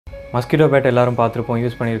Mosquito bat எல்லாரும் பார்த்துருப்போம்,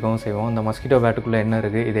 use பண்ணியிருக்கோம் செய்வோம். இந்த மஸ்கிட்டோ பேட்டுக்குள்ளே என்ன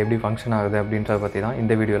இருக்குது, இது எப்படி ஃபங்க்ஷன் ஆகுது அப்படின்றத பற்றி தான்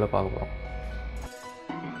இந்த வீடியோவில் பார்க்க போகிறோம்.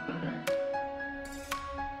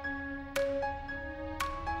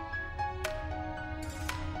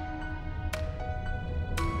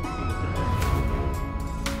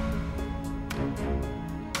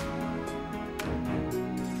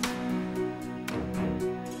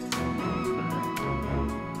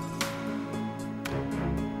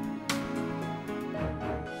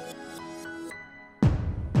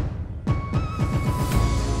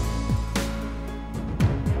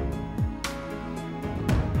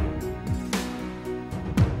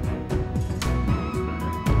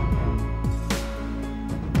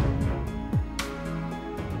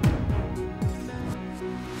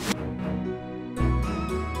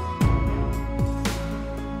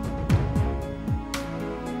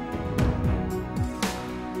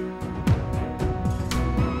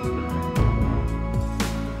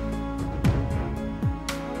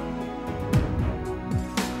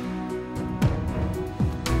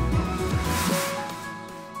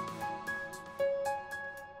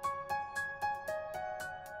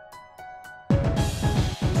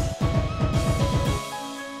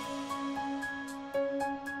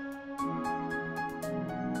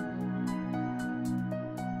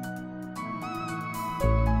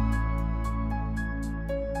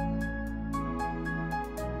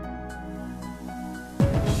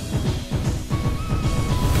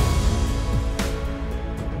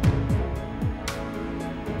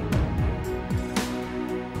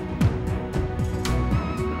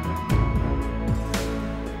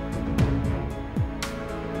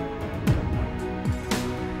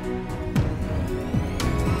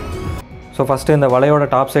 ஸோ ஃபஸ்ட்டு இந்த வலையோட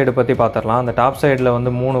டாப் சைடு பற்றி பார்த்துடலாம். அந்த டாப் சைடில்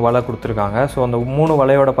வந்து 3 வலை கொடுத்துருக்காங்க. ஸோ அந்த 3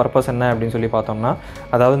 வலையோட பர்பஸ் என்ன அப்படின்னு சொல்லி பார்த்தோம்னா,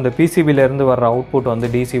 அதாவது இந்த பிசிபிலேருந்து வர்ற அவுட்புட் வந்து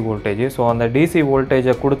டிசி வோல்டேஜ். ஸோ அந்த டிசி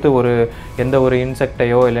வோல்டேஜை கொடுத்து எந்த ஒரு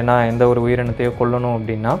இன்செக்டையோ இல்லைனா எந்த ஒரு உயிரினத்தையோ கொல்லணும்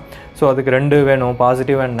அப்படின்னா, ஸோ அதுக்கு 2 வேணும்,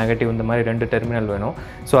 பாசிட்டிவ் அண்ட் நெகட்டிவ், இந்த மாதிரி 2 டெர்மினல் வேணும்.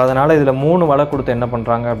 ஸோ அதனால் இதில் 3 வலை கொடுத்து என்ன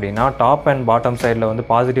பண்ணுறாங்க அப்படின்னா, டாப் அண்ட் பாட்டம் சைடில் வந்து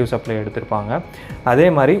பாசிட்டிவ் சப்ளை எடுத்திருப்பாங்க. அதே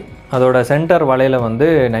மாதிரி அதோட சென்டர் வலையில் வந்து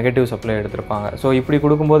நெகட்டிவ் சப்ளை எடுத்திருப்பாங்க. ஸோ இப்படி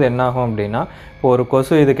கொடுக்கும்போது என்னாகும் அப்படின்னா, இப்போ ஒரு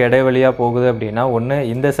கொசு இதுக்கு இடைவெளியாக போகுது அப்படின்னா, ஒன்று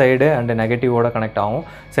இந்த சைடு அண்டு நெகட்டிவோட கனெக்ட் ஆகும்,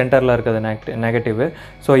 சென்டரில் இருக்கிறது நெகட்டிவ்.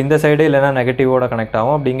 ஸோ இந்த சைடு இல்லைனா நெகட்டிவோட கனெக்ட்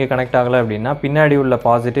ஆகும். அப்படி இங்கே கனெக்ட் ஆகலை அப்படின்னா பின்னாடி உள்ள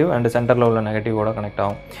பாசிட்டிவ் அண்டு சென்டரில் உள்ள நெகட்டிவோட கனெக்ட்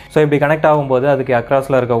ஆகும். ஸோ இப்படி கனெக்ட் ஆகும்போது அதுக்கு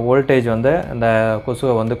அக்ராஸில் இருக்க வோல்டேஜ் வந்து அந்த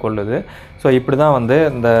கொசுவை வந்து கொள்ளுது. ஸோ இப்படி தான் வந்து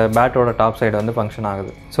இந்த பேட்டோட டாப் சைடு வந்து ஃபங்க்ஷன்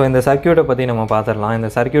ஆகுது. ஸோ இந்த சர்க்யூட்டை பற்றி நம்ம பார்த்துடலாம். இந்த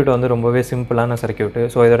சர்க்யூட் வந்து ரொம்பவே சிம்பிளான சர்க்யூட்டு.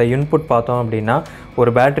 ஸோ இதோட இன்புட் பார்த்தோம் அப்படின்னா, ஒரு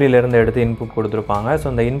பேட்டரியிலேருந்து எடுத்து இன்புட் கொடுத்துருப்பாங்க. ஸோ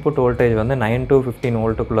இந்த இன்புட் வோல்டேஜ் வந்து 9 to 15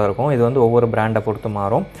 வோல்ட்டுக்குள்ளே இருக்கும். இது வந்து ஒவ்வொரு பிராண்டை பொறுத்து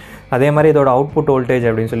மாறும். அதே மாதிரி இதோட அவுட்புட் வோல்டேஜ்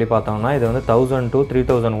அப்படின்னு சொல்லி பார்த்தோம்னா, இது வந்து 1000 to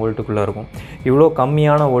 3000 வோல்ட்டுக்குள்ளே இருக்கும். இவ்வளோ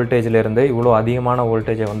கம்மியான வோல்டேஜிலேருந்து இவ்வளோ அதிகமான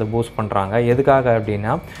வோல்டேஜை வந்து பூஸ்ட் பண்ணுறாங்க. எதுக்காக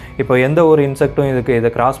அப்படின்னா, இப்போ எந்த ஒரு இன்செக்ட்டும்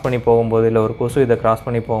இதை கிராஸ் பண்ணி போகும்போது, இல்லை ஒரு கொசு இதை கிராஸ்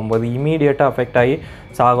பண்ணி போகும்போது இமீடியட்டாக அஃபெக்ட் ஆகி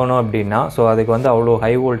சாகணும் அப்படின்னா, ஸோ அதுக்கு வந்து அவ்வளோ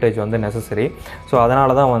ஹை வோல்டேஜ் வந்து நெசசரி. ஸோ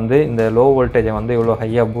அதனால தான் வந்து இந்த லோ வோல்டேஜை வந்து இவ்வளோ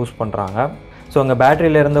ஹையாக பூஸ்ட் பண்ணுறாங்க. ஸோ அங்கே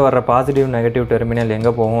பேட்டரியிலேருந்து வர்ற பாசிட்டிவ் நெகட்டிவ் டெர்மினல்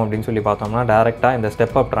எங்கே போகும் அப்படின்னு சொல்லி பார்த்தோம்னா, டேரெக்டாக இந்த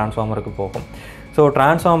ஸ்டெப் அப் டிரான்ஸ்ஃபார்மருக்கு போகும். ஸோ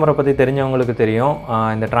டிரான்ஸ்ஃபார்மரை பற்றி தெரிஞ்சவங்களுக்கு தெரியும்,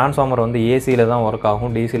 இந்த டிரான்ஸ்ஃபார்மர் வந்து ஏசியில் தான் ஒர்க்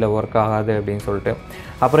ஆகும், டிசியில் ஒர்க் ஆகாது அப்படின்னு சொல்லிட்டு.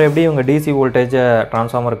 அப்புறம் எப்படி இவங்க டிசி வோல்டேஜை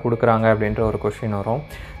டிரான்ஸ்ஃபார்மருக்கு கொடுக்குறாங்க அப்படின்ற ஒரு கொஸ்டின் வரும்.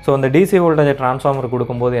 ஸோ இந்த டிசி வோல்டேஜை டிரான்ஸ்ஃபார்மர்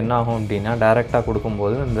கொடுக்கும்போது என்ன ஆகும் அப்படின்னா, டேரெக்டாக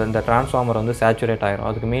கொடுக்கும்போது இந்த டிரான்ஸ்ஃபார்மர் வந்து சேச்சுரேட் ஆகிரும்.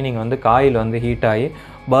 அதுக்கு மீனிங் வந்து காயில் வந்து ஹீட் ஆகி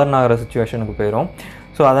பர்ன் ஆகிற சிச்சுவேஷனுக்கு போயிடும்.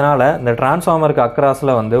 ஸோ அதனால் இந்த டிரான்ஸ்ஃபார்மருக்கு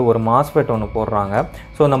அக்ராஸில் வந்து ஒரு மாஸ்ஃபெட் ஒன்று போடுறாங்க.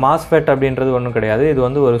 ஸோ இந்த மாஸ்ஃபெட் அப்படின்றது ஒன்றும் கிடையாது, இது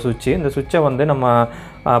வந்து ஒரு சுவிட்சு. இந்த சுவிட்சை வந்து நம்ம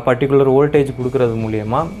பர்டிகுலர் வோல்டேஜ் கொடுக்குறது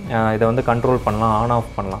மூலியமாக இதை வந்து கண்ட்ரோல் பண்ணலாம், ஆன்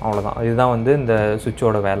ஆஃப் பண்ணலாம், அவ்வளோதான். இதுதான் வந்து இந்த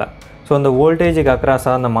சுவிட்சோட வேலை. ஸோ இந்த வோல்டேஜுக்கு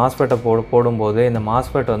அக்ராஸாக அந்த மாஸ்ஃபெட்டை போடும்போது இந்த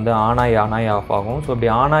மாஸ்ஃபெட் வந்து ஆன் ஆகி ஆஃப் ஆகும். ஸோ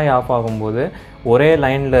இப்படி ஆன் ஆஃப் ஆகும்போது ஒரே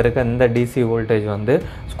லைனில் இருக்க இந்த டிசி வோல்டேஜ் வந்து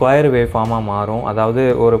ஸ்கொயர் வேவ் ஃபார்மாக மாறும். அதாவது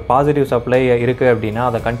ஒரு பாசிட்டிவ் சப்ளை இருக்குது அப்படின்னா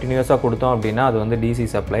அதை கண்டினியூஸாக கொடுத்தோம் அப்படின்னா அது வந்து டிசி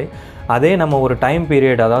சப்ளை. அதே நம்ம ஒரு டைம்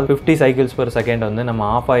பீரியட், அதாவது 50 cycles per second வந்து நம்ம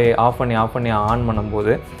ஆஃப் பண்ணி ஆன்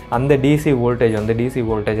பண்ணும்போது அந்த டிசி வோல்டேஜ் வந்து டிசி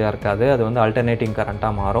வோல்டேஜாக இருக்காது, அது வந்து அல்டர்னேட்டிங்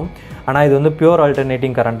கரண்ட்டாக மாறும். ஆனால் இது வந்து பியூர்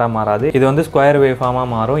அல்டர்னேட்டிங் கரண்ட்டாக மாறாது, இது வந்து ஸ்கொயர் வேவ் ஃபார்மாக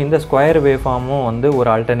மாறும். இந்த ஸ்கொயர் வேவ் ஃபார்மும் வந்து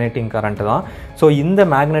ஒரு அல்டர்னேட்டிங் கரண்ட் தான். ஸோ இந்த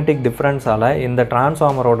மேக்னெட்டிக் டிஃப்ரென்ஸால் இந்த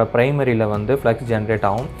டிரான்ஸ்ஃபார்மரோட ப்ரைமரியில் வந்து ஃப்ளக்ஸ் ஜென்ரேட்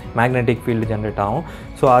ஆகும், மேக்னெட்டிக் ஃபீல்டு ஜென்ரேட் ஆகும்.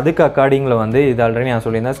 ஸோ அதுக்கு அக்கார்டிங்கில் வந்து இது ஆல்ரெடி நான்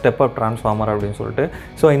சொல்லியிருந்தேன் ஸ்டெப் அப் ட்ரான்ஸ்ஃபார்மர் அப்படின்னு சொல்லிட்டு.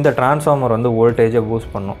 ஸோ இந்த ட்ரான்ஸ்ஃபார்மர் வந்து வோல்டேஜை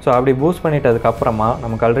பூஸ்ட் பண்ணும். ஸோ அப்படி பூஸ்ட் பண்ணிட்டதுக்கப்புறமா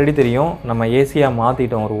நமக்கு ஆல்ரெடி தெரியும் நம்ம ஏசியாக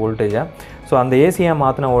மாற்றிட்டோம் ஒரு வோல்டேஜை. ஸோ அந்த ஏசியாக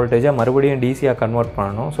மாற்றின வோல்டேஜை மறுபடியும் டிசியாக கன்வெர்ட்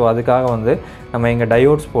பண்ணணும். ஸோ அதுக்காக வந்து நம்ம இங்கே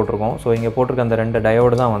டயோட்ஸ் போட்டிருக்கோம். ஸோ இங்கே போட்டிருக்க அந்த 2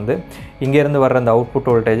 டயோடு தான் வந்து இங்கேருந்து வர்ற அந்த அவுட்புட்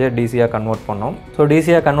வோல்டேஜை டிசியாக கன்வெர்ட் பண்ணோம். ஸோ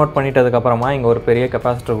டிசியாக கன்வெர்ட் பண்ணிட்டதுக்கப்புறமா இங்கே ஒரு பெரிய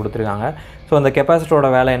கெப்பாசிட்டர் கொடுத்துருக்காங்க. ஸோ அந்த கெப்பாசிட்டரோட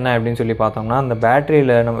வேலை என்ன அப்படின்னு சொல்லி பார்த்தோம்னா, அந்த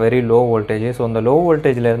பேட்டரியில் நம்ம வெரி லோ வோல்டேஜ், ஸோ அந்த லோ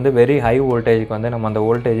வோல்டேஜ்லேருந்து வெரி ஹை வோல்டேஜுக்கு வந்து நம்ம அந்த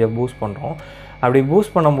வோல்டேஜை பூஸ்ட் பண்ணுறோம். அப்படி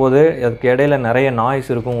பூஸ்ட் பண்ணும்போது அதுக்கு இடையில நிறைய நாய்ஸ்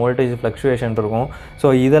இருக்கும், வோல்டேஜ் ஃப்ளக்சுவேஷன் இருக்கும். ஸோ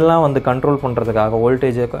இதெல்லாம் வந்து கண்ட்ரோல் பண்ணுறதுக்காக,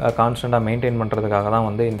 வோல்டேஜை கான்ஸ்டண்ட்டாக மெயின்டைன் பண்ணுறதுக்காக தான்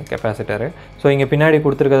வந்து இந்த கெப்பாசிட்டரு. ஸோ இங்கே பின்னாடி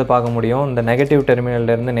கொடுத்துருக்கிறத பார்க்க முடியும். இந்த நெகட்டிவ்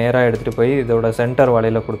டெர்மினல்லேருந்து நேராக எடுத்துகிட்டு போய் இதோட சென்டர்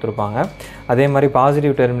வலையில் கொடுத்துருப்பாங்க. அதே மாதிரி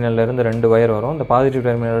பாசிட்டிவ் டெர்மினல்லேருந்து 2 ஒயர் வரும். இந்த பாசிட்டிவ்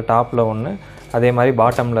டெர்மினல் டாப்பில் ஒன்று, அதே மாதிரி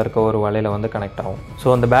பாட்டமில் இருக்க ஒரு வலையில் வந்து கனெக்ட் ஆகும். ஸோ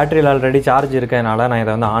அந்த பேட்டரியில் ஆல்ரெடி சார்ஜ் இருக்கனால நான்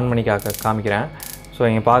இதை வந்து ஆன் பண்ணி காமிக்கிறேன். ஸோ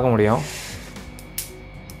இங்கே பார்க்க முடியும்.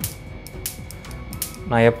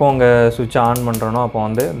 நான் எப்போ உங்கள் சுவிட்சை ஆன் பண்ணுறேனோ அப்போ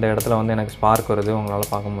வந்து இந்த இடத்துல வந்து எனக்கு ஸ்பார்க் வருது,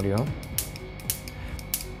 உங்களால் பார்க்க முடியும்.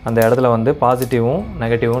 அந்த இடத்துல வந்து பாசிட்டிவும்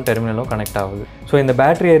நெகட்டிவும் டெர்மினலும் கனெக்ட் ஆகுது. ஸோ இந்த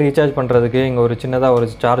பேட்டரியை ரீசார்ஜ் பண்ணுறதுக்கு இங்கே ஒரு சின்னதாக ஒரு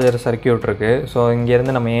சார்ஜர் சர்க்யூட் இருக்குது. ஸோ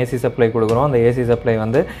இங்கேருந்து நம்ம ஏசி சப்ளை கொடுக்குறோம். அந்த ஏசி சப்ளை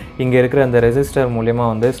வந்து இங்கே இருக்கிற அந்த ரெசிஸ்டர் மூலிமா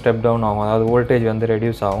வந்து ஸ்டெப் டவுன் ஆகும், அதாவது வோல்டேஜ் வந்து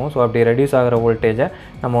ரெடியூஸ் ஆகும். ஸோ அப்படி ரெடியூஸ் ஆகிற வோல்டேஜை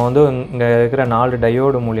நம்ம வந்து இங்கே இருக்கிற 4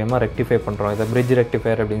 டயோடு மூலிமா ரெக்டிஃபை பண்ணுறோம். இதை பிரிட்ஜ்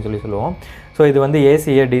ரெக்டிஃபையர் அப்படின்னு சொல்லுவோம். ஸோ இது வந்து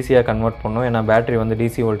ஏசியை டிசியாக கன்வெர்ட் பண்ணும். ஏன்னா பேட்டரி வந்து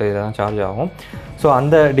டிசி வோல்டேஜில் தான் சார்ஜ் ஆகும். ஸோ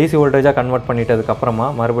அந்த டிசி வோல்டேஜாக கன்வெர்ட் பண்ணிட்டதுக்கப்புறமா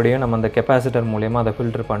மறுபடியும் நம்ம அந்த கெப்பாசிட்டர் மூலிமா அதை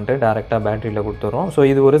ஃபில்டர் பண்ணிட்டு டேரெக்டாக பேட்டரியில் கொடுத்துறோம். ஸோ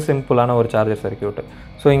இது ஒரு சிம்பிளான ஒரு சார்ஜர் சர்க்யூட்.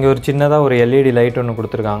 ஸோ இங்கே ஒரு சின்னதாக ஒரு எல்இடி லைட் ஒன்று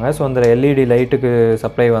கொடுத்துருக்காங்க. ஸோ அந்த எல்இடி லைட்டுக்கு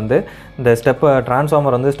சப்ளை வந்து இந்த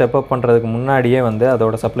ட்ரான்ஸ்ஃபார்மர் வந்து ஸ்டெப் அப் பண்ணுறதுக்கு முன்னாடியே வந்து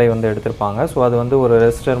அதோட சப்ளை வந்து எடுத்திருப்பாங்க. ஸோ அது வந்து ஒரு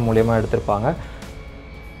ரெசிஸ்டர் மூலிமா எடுத்திருப்பாங்க.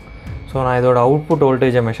 ஸோ நான் இதோட அவுட்புட்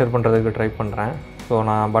வோல்டேஜை மெஷர் பண்ணுறதுக்கு ட்ரை பண்ணுறேன். ஸோ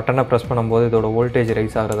நான் பட்டனை ப்ரெஸ் பண்ணும்போது இதோட வோல்டேஜ்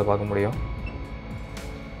ரைஸ் ஆகிறத பார்க்க முடியும்.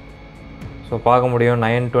 ஸோ பார்க்க முடியும்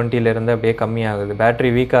 920 அப்படியே கம்மியாகுது. பேட்டரி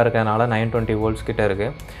வீக்காக இருக்கிறதுனால 920 வோல்ட்ஸ் கிட்ட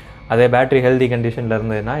இருக்குது. அதே பேட்டரி ஹெல்தி கண்டிஷனில்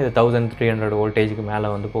இருந்ததுன்னா இது 1300 வோல்டேஜுக்கு மேலே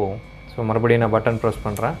வந்து போகும். ஸோ மறுபடியும் நான் பட்டன் ப்ரெஸ்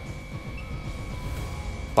பண்ணுறேன்,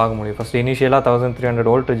 பார்க்க முடியும். ஃபஸ்ட்டு இனிஷியலாக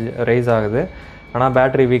 1300 வோல்டேஜ் ரைஸ் ஆகுது. ஆனால்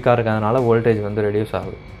பேட்டரி வீக்காக இருக்கிறதுனால வோல்டேஜ் வந்து ரெடியூஸ்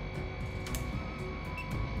ஆகுது.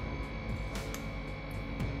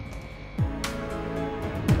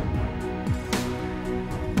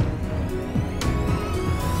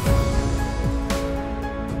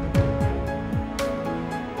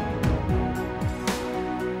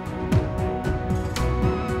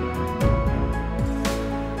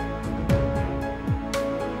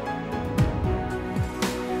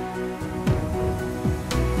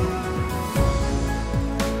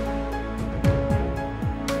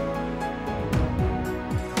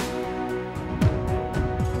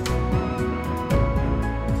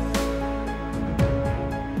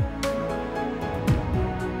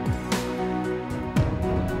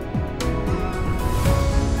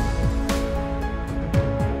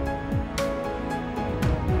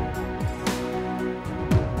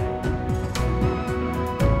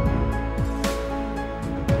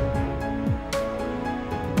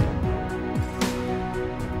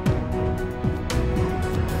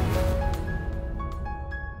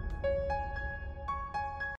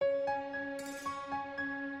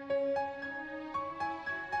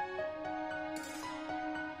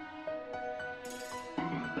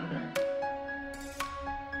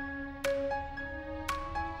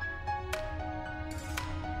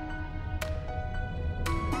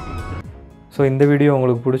 ஸோ இந்த வீடியோ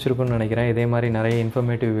உங்களுக்கு பிடிச்சிருக்குன்னு நினைக்கிறேன். இதே மாதிரி நிறைய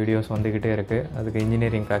இன்ஃபர்மேட்டிவ் வீடியோஸ் வந்துக்கிட்டே இருக்குது. அதுக்கு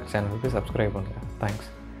இன்ஜினியரிங் ஃபேக்ட்ஸ் சேனலுக்கு சப்ஸ்கிரைப் பண்ணுங்கள். தேங்க்ஸ்.